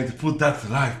Jake's trying to put that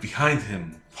life behind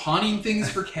him. Pawning things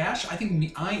for cash? I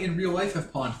think I in real life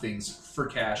have pawned things for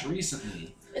cash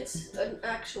recently. It's an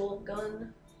actual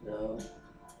gun, though.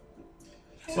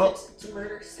 Well, it's a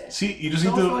murder stick. See, you just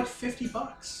It's need all for to... like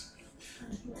 $50.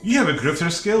 You have a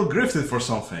grifter skill, grift it for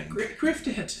something. Grift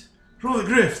it. Roll a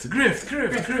grift,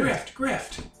 grift.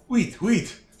 Grift.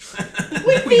 Wheat.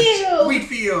 Wheatfield!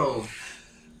 Wheatfield.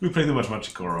 We play too much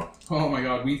Machikoro. Oh my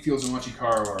god, Wheatfields and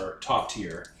Machikaro are top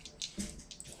tier.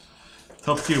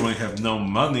 Top tier when you have no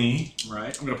money.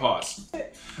 Right, I'm gonna pause.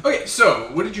 Okay, so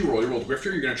what did you roll? You rolled Grifter.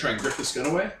 You're gonna try and grift this gun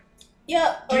away.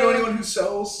 Yeah. Do you know anyone who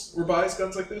sells or buys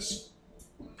guns like this?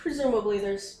 Presumably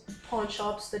there's pawn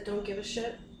shops that don't give a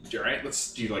shit. All right,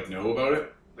 do you like know about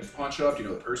it? Like the pawn shop? Do you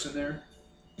know the person there?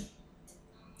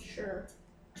 Sure.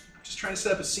 Just trying to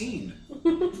set up a scene.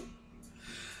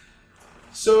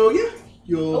 So yeah,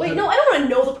 you'll. Oh wait, no, I don't want to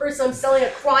know the person I'm selling a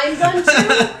crime gun to.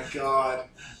 Oh my god.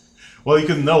 Well, you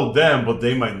can know them, but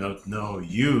they might not know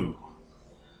you.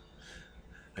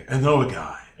 Like, I know a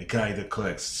guy that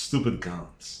collects stupid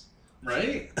guns.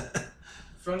 Right?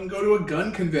 Fucking go to a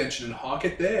gun convention and hawk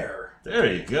it there. There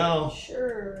you go.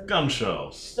 Sure. Gun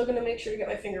shows. Still gonna make sure to get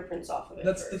my fingerprints off of it.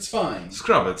 That's first. fine.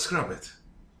 Scrub it.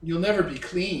 You'll never be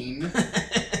clean.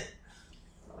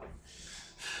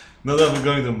 Not that we're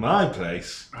going to my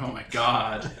place. Oh my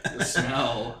god, the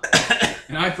smell.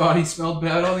 And I thought he smelled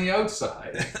bad on the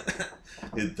outside.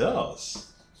 It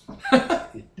does.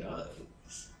 It does.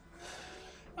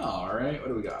 Alright, what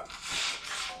do we got?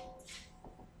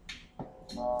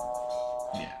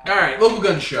 Yeah. Alright, local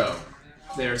gun show.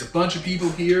 There's a bunch of people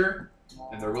here,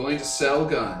 and they're willing to sell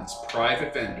guns.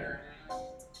 Private vendor.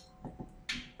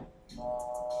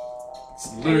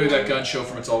 It's literally that gun show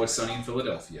from It's Always Sunny in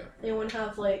Philadelphia. Anyone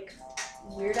have, like,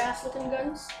 weird-ass looking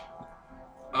guns?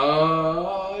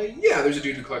 Yeah, there's a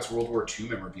dude who collects World War II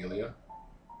memorabilia.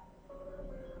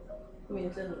 I mean,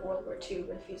 this isn't World War II,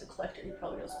 but if he's a collector, he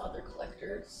probably knows other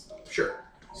collectors. Sure.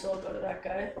 So I'll go to that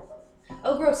guy.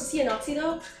 Oh, gross. Is he a Nazi,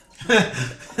 though?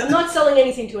 I'm not selling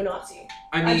anything to a Nazi.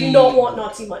 I do not want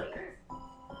Nazi money.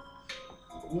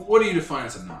 What do you define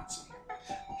as a Nazi?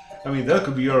 I mean, that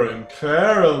could be your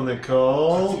imperil, Oh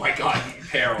Nicole. my god,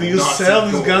 Peril. Do you Nazi sell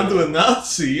this gold. gun to a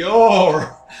Nazi,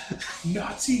 or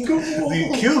Nazi gold? do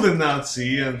you kill the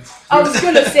Nazi and... I was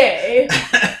gonna say.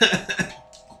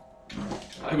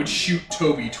 I would shoot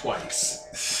Toby twice.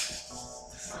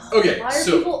 Okay, Why are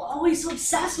so... people always so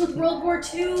obsessed with World War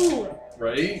II?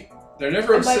 Right? They're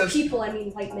never And by obsessed... people, I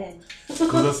mean white men.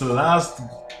 Because that's the last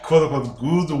quote-unquote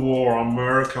good war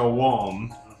America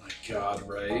won. Oh my god,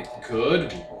 right?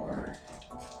 Good war.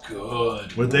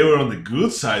 Good. But they were on the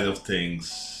good side of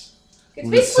things. It's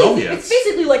With the Soviets. it's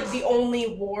basically like the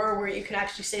only war where you can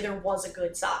actually say there was a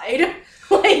good side.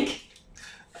 Like...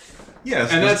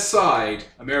 Yes. And that side,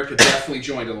 America definitely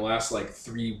joined in the last,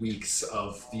 3 weeks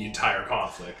of the entire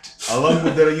conflict. along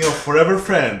with their, forever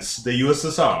friends, the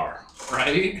USSR.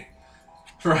 Right?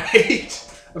 Right?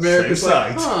 America's Same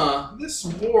like, side. this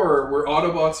war where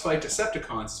Autobots fight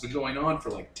Decepticons has been going on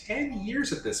for 10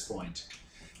 years at this point.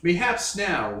 Mayhaps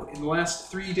now, in the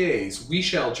last 3 days, we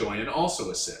shall join and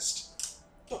also assist.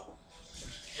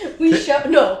 We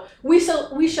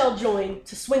shall join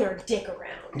to swing our dick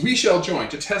around. We shall join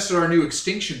to test our new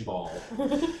extinction ball.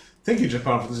 Thank you,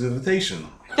 Japan, for this invitation.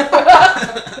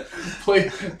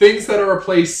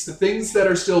 Things that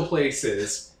are still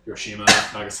places. Hiroshima,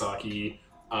 Nagasaki,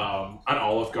 an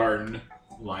Olive Garden.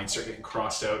 Lines start getting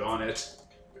crossed out on it.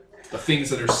 The things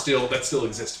that still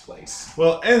exist place.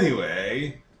 Well,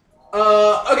 anyway...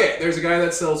 Okay, there's a guy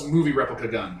that sells movie replica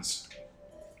guns.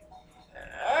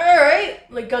 Alright.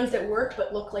 Like guns that work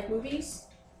but look like movies?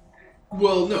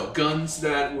 Well, no, guns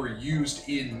that were used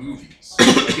in movies.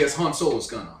 He has Han Solo's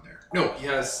gun on there. No, he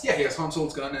has Han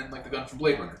Solo's gun and the gun from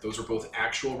Blade Runner. Those are both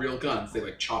actual real guns. They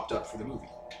chopped up for the movie.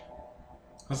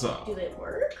 Huzzah. Do they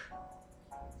work?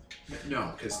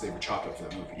 No, because they were chopped up for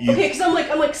the movie. You- Okay, because I'm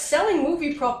like selling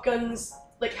movie prop guns,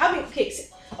 I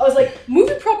was like,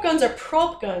 movie prop guns are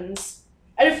prop guns,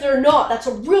 and if they're not, that's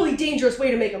a really dangerous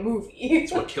way to make a movie.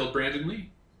 It's what killed Brandon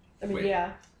Lee. I mean, Wait.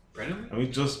 yeah. Brandon Lee? I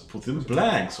mean, just put in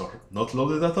blanks or not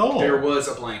loaded at all. There was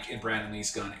a blank in Brandon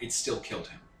Lee's gun. It still killed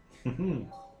him.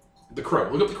 Mhm. The Crow.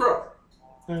 Look up The Crow.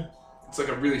 Yeah. It's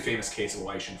a really famous case of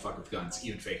why you shouldn't fuck with guns,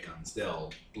 even fake guns.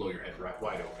 They'll blow your head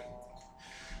wide open.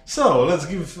 So, let's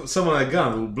give someone a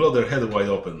gun who will blow their head wide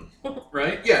open.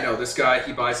 Right? Yeah, no, this guy,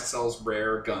 he buys and sells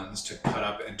rare guns to cut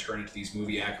up and turn into these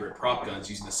movie-accurate prop guns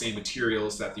using the same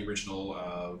materials that the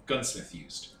original gunsmith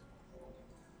used.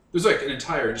 There's an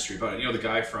entire industry about it. You know the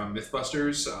guy from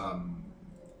Mythbusters? I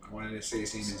wanted to say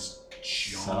his name is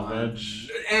John...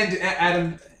 Savage.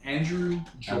 And Andrew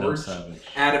George?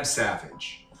 Adam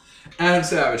Savage. Adam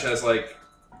Savage has,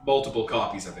 multiple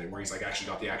copies of it where he's, actually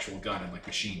got the actual gun and,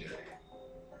 machined it.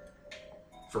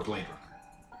 For Blade Runner.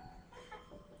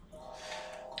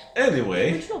 The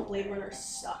Anyway, original Blade Runner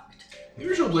sucked. The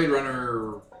original Blade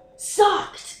Runner...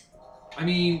 Sucked! I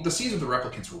mean, the scenes with the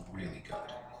replicants were really good.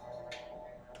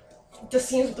 The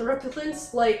scenes with the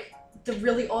replicants, the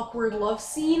really awkward love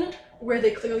scene where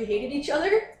they clearly hated each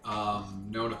other?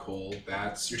 No, Nicole,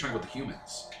 you're talking about the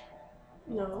humans.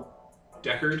 No.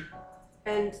 Deckard?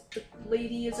 And the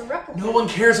lady is a replicant. No one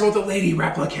cares about the lady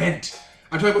replicant!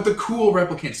 I'm talking about the cool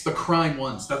replicants, the crime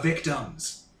ones, the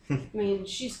victims. I mean,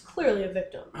 she's clearly a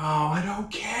victim. Oh, I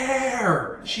don't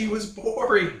care! She was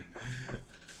boring!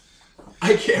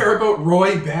 I care about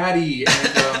Roy Batty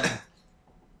and,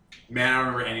 man, I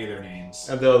don't remember any of their names.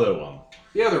 and the other one.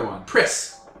 The other one,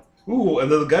 Pris. Ooh,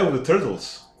 and the guy with the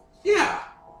turtles. Yeah.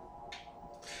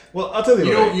 Well, I'll tell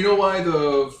you what. You know why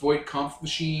the Voight Kampf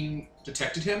machine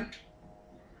detected him?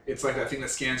 It's like that thing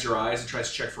that scans your eyes and tries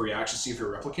to check for reactions to see if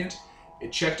you're a replicant.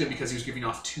 It checked him because he was giving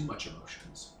off too much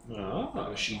emotions. The Ah.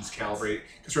 machine's calibrated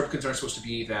because replicants aren't supposed to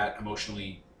be that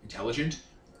emotionally intelligent.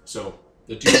 So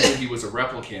the dude knew he was a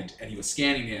replicant, and he was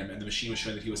scanning him, and the machine was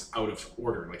showing that he was out of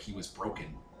order, like he was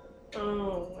broken.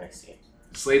 Oh, I see.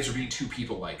 The slaves were being too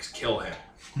people-like. Kill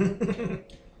him.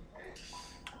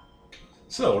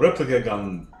 So, replica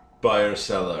gun buyer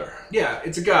seller. Yeah,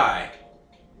 it's a guy.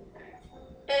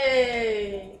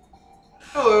 Hey.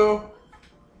 Hello.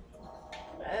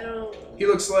 I don't. He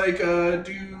looks like a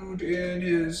dude in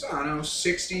his, I don't know,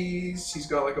 60s. He's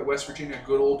got like a West Virginia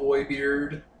good old boy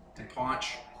beard and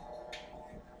paunch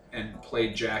and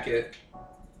plaid jacket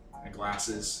and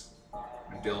glasses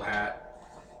and bill hat.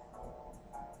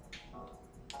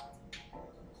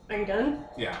 Are you done?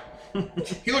 Yeah.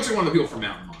 He looks like one of the people from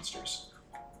Mountain Monsters.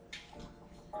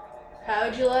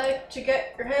 How'd you like to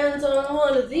get your hands on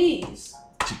one of these?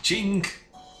 Cha-ching!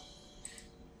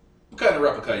 What kind of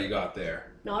replica you got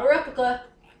there? Not a replica.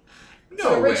 It's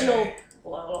No an original. way.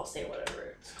 Well, I'll say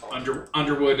whatever it's called.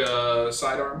 Underwood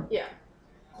sidearm? Yeah.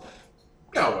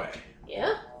 No way.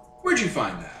 Yeah? Where'd you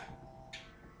find that?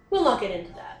 We'll not get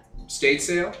into that. State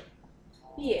sale?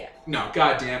 Yeah. No,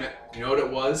 god damn it. You know what it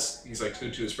was? He's like to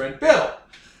his friend, Bill!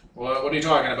 What are you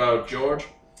talking about, George?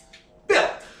 Bill!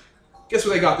 Guess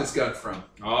where they got this gun from?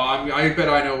 Oh, I bet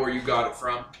I know where you got it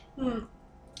from.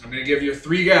 I'm gonna give you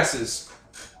 3 guesses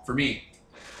for me.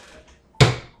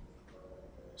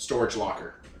 Storage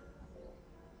locker.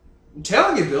 I'm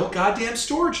telling you, Bill, goddamn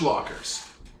storage lockers.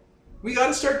 We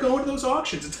gotta start going to those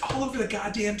auctions. It's all over the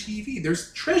goddamn TV.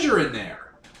 There's treasure in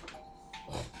there.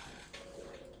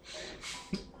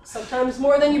 Sometimes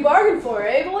more than you bargained for,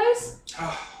 eh, boys?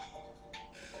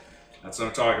 That's what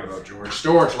I'm talking about, George.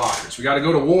 Storage lockers. We gotta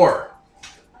go to war.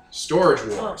 Storage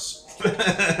wars. Oh,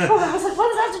 I was like, what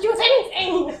does that have to do with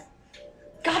anything?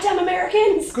 Goddamn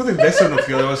Americans! Good investor not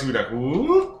here, otherwise he'd be like,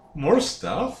 ooh, more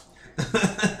stuff?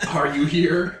 Are you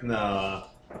here? Nah.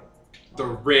 The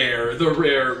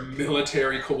rare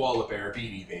military koala bear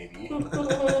beanie baby.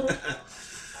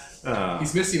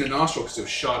 He's missing a nostril because it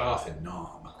was shot off in Nam.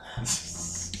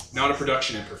 Not a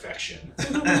production imperfection.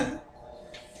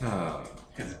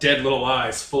 His dead little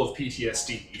eyes full of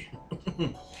PTSD.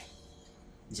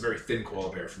 He's a very thin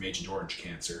koala bear from Agent Orange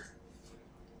cancer.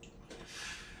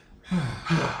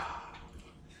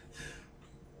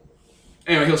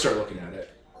 Anyway, he'll start looking at it.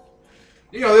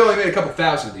 You know, they only made a couple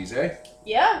thousand of these, eh?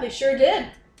 Yeah, they sure did.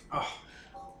 Oh.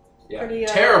 Yeah. Pretty,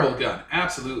 Terrible gun.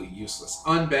 Absolutely useless.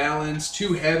 Unbalanced,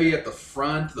 too heavy at the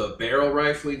front, the barrel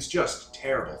rifling's just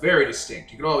terrible. Very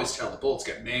distinct. You can always tell the bullets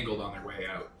get mangled on their way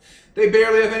out. They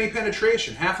barely have any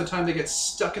penetration. Half the time they get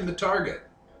stuck in the target.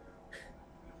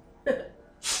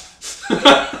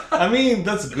 I mean,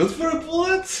 that's good for a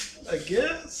bullet, I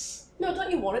guess. No,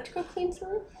 don't you want it to go clean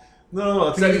through? No,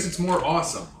 I So that think means it's more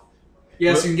awesome.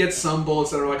 Yes, What? you can get some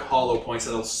bullets that are like hollow points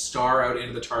that'll star out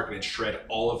into the target and shred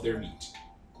all of their meat.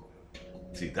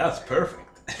 see, that's perfect.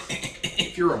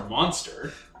 If you're a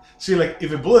monster. See, like,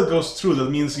 if a bullet goes through, that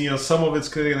means, you know, some of its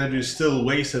kinetic energy is still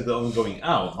wasted on going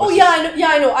out. Oh, yeah, I know. Yeah,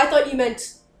 I know. I thought you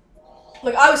meant...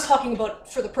 Like, I was talking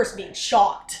about for the person being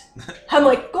shot. I'm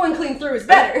like, going clean through is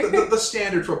better. The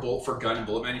standard for gun and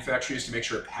bullet manufacturing is to make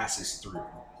sure it passes through.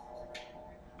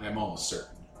 I'm almost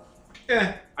certain.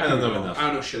 Yeah, I don't know enough. I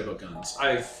don't know shit about guns.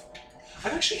 I've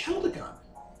actually held a gun.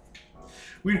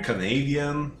 We're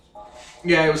Canadian.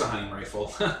 Yeah, it was a hunting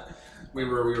rifle. we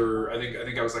were. I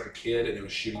think I was like a kid, and it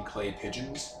was shooting clay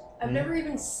pigeons. I've never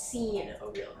even seen a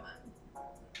real gun.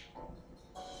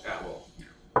 Yeah, well, you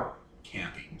know,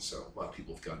 camping. So a lot of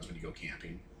people with guns when you go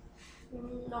camping.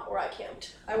 Not where I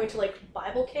camped. I went to, like,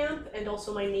 Bible camp and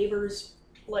also my neighbor's,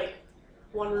 like,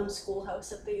 one-room schoolhouse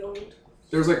that they owned.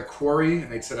 There was like a quarry, and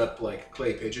they'd set up like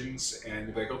clay pigeons, and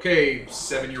they'd be like, "Okay,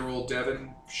 7-year-old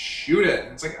Devin, shoot it."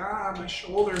 And it's like, "Ah, my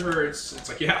shoulder hurts." It's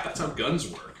like, yeah, that's how guns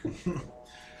work.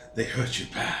 They hurt you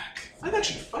back. I've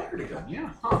actually fired a gun,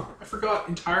 yeah. Huh. I forgot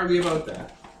entirely about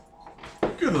that.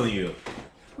 Good on you.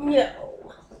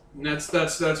 No. And that's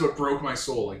what broke my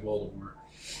soul, like Voldemort.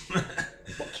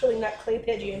 Killing that clay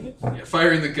pigeon. Yeah,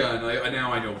 firing the gun.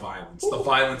 Now I know violence. The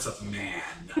violence of man.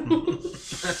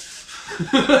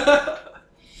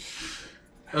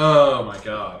 Oh my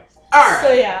god. Alright.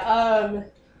 So yeah,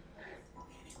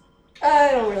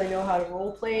 I don't really know how to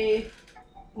roleplay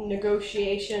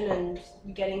negotiation and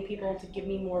getting people to give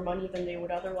me more money than they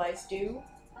would otherwise do.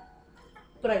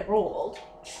 But I rolled.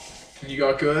 You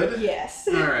got good? Yes.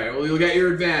 Alright, well you'll get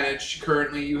your advantage.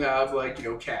 Currently you have like,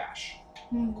 you know, cash.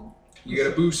 You get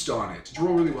a boost on it. Did you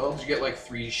roll really well? Did you get like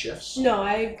 3 shifts? No,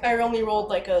 I only rolled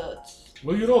like a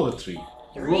Well, you rolled a 3.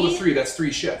 You rolled a 3, that's 3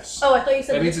 shifts. Oh, I thought you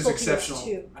said That means it's difficulty was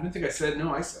exceptional. 2. I didn't think I said,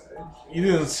 no, I said it. You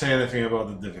didn't say anything about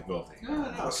the difficulty.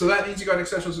 No. So that means you got an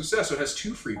exceptional success, so it has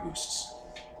 2 free boosts.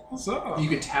 What's up? You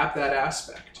can tap that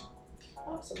aspect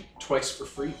Awesome. twice for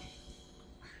free.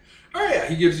 Oh yeah,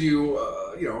 he gives you,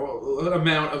 you know, an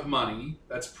amount of money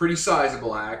that's pretty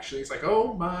sizable actually. It's like,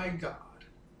 oh my god.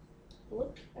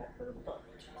 Look at her butt.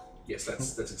 Yes,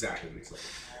 that's exactly what he's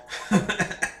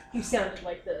like. You sounded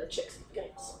like the chicks at the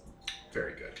games.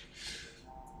 Very good.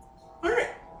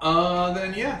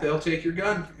 Then yeah, they'll take your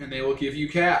gun and they will give you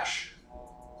cash.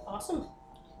 Awesome.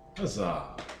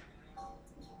 Huzzah.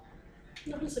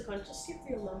 Non-sequential,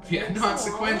 serial number. Yeah,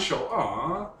 non-sequential.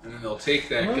 Aw. And then they'll take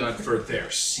that gun for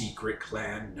their secret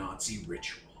clan Nazi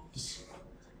rituals.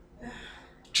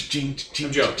 Cha-ching,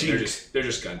 I'm joking. They're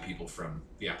just gun people from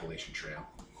the Appalachian Trail.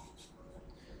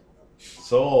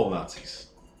 So all Nazis.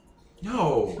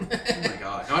 No. Oh my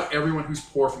god. Not everyone who's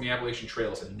poor from the Appalachian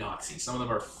Trail is a Nazi. Some of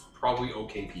them are probably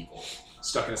okay people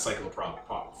stuck in a cycle of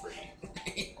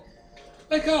poverty.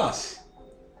 Like us.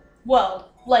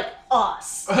 Well, like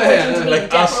us. Oh, yeah, Origins like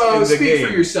being us. different. Oh, In the speak game.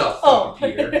 for yourself, Oh.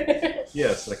 Peter.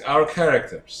 Yes, like our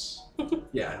characters.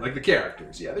 Yeah, like the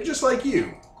characters. Yeah, they're just like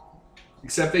you.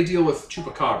 Except they deal with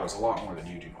chupacabras a lot more than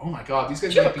you do. Oh my god, these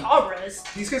guys might be...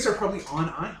 Chupacabras. These guys are probably on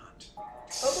iHunt.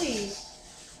 Probably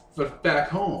But back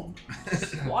home,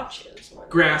 watches.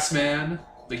 Grassman,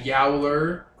 the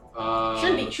Yowler.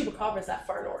 Shouldn't be chupacabras that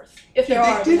far north. If there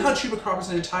Yeah, are. they did hunt chupacabras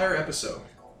an entire episode.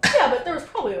 Yeah, but there was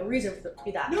probably a reason for them to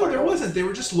be that No, far there north. wasn't. They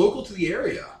were just local to the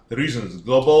area. The reason is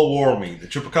global warming. The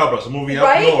chupacabras are moving up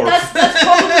Right? north. That's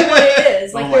probably what it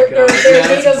is. Like Oh my their God. Yeah, that's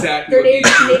native exactly their what we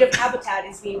native, do. native habitat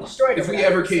is being destroyed. If or we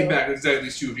whatever, ever came so- back, exactly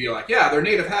these two would be like, yeah, their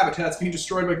native habitat's being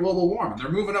destroyed by global warming.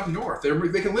 They're moving up north.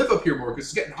 They can live up here more because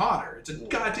it's getting hotter. It's a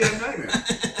goddamn nightmare.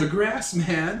 The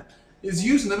Grassman is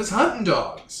using them as hunting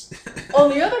dogs. On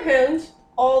the other hand,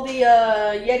 all the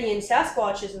Yeti and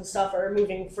Sasquatches and stuff are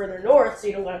moving further north, so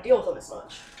you don't gotta deal with them as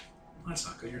much. Well, that's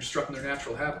not good. You're disrupting their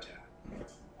natural habitat.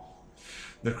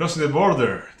 They're crossing the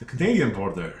border, the Canadian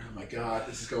border. Oh my god,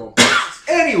 this is going places.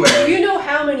 Do Anyway! you know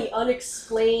how many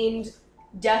unexplained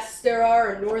deaths there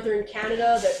are in northern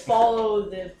Canada that follow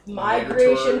the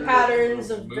migration Migratory patterns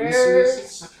of bears?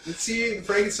 mooses. Let's see,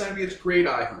 Frankenstein would be a great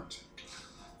eye hunt.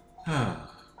 Ah,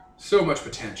 So much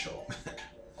potential.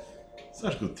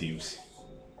 such good teams.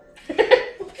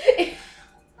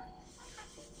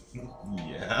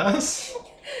 Yes?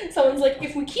 Someone's like,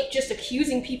 if we keep just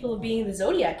accusing people of being the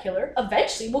Zodiac Killer,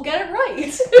 eventually we'll get it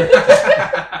right.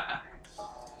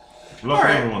 Lock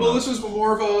Alright, everyone well up. this was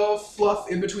more of a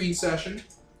fluff in-between session,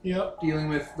 Yep. dealing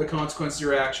with the consequences of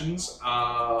your actions.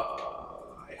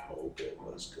 I hope it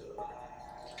was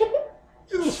good.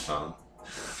 It was fun.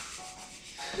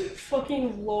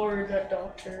 Fucking Lord, that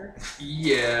doctor.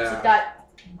 Yeah. That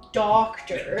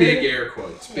doctor. Big air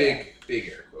quotes. Big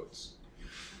air quotes.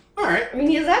 Alright. I mean,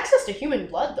 he has access to human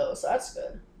blood, though, so that's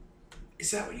good.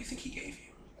 Is that what you think he gave you?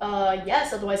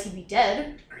 Yes, otherwise he'd be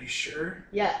dead. Are you sure?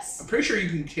 Yes. I'm pretty sure you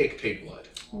can take pig blood.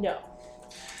 No.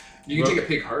 You can Well- take a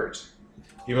pig heart.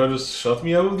 He might just shot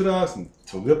me out with drugs and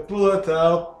took the bullet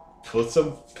out, put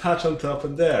some patch on top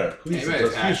and there. Who You needs a might, have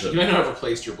you transfusion? might not have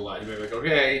replaced your blood. You might be like,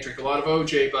 okay, drink a lot of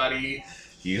OJ, buddy.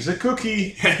 Here's a cookie.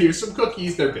 Here's some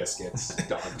cookies. They're biscuits.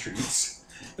 Dog treats.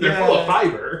 They're full of Yeah.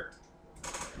 fiber.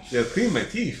 They'll clean my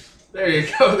teeth. There you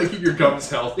go. They keep your gums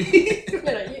healthy.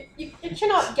 You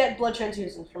cannot get blood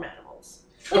transfusions from animals.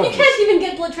 Oh, Like, you can't even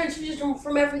get blood transfusions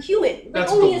from every human. Like,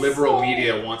 That's what only the a liberal small,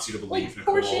 media wants you to believe, like,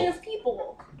 Nicole. portion of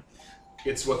people.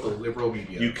 It's what the liberal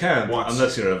media You can't, wants.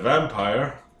 unless you're a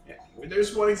vampire. Yeah,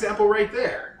 there's one example right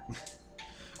there.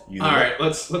 You know. All right,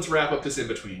 let's wrap up this in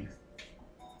between.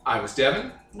 I was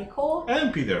Devin, Nicole?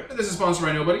 And Peter. and this is sponsored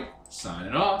by Nobody.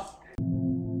 Signing off.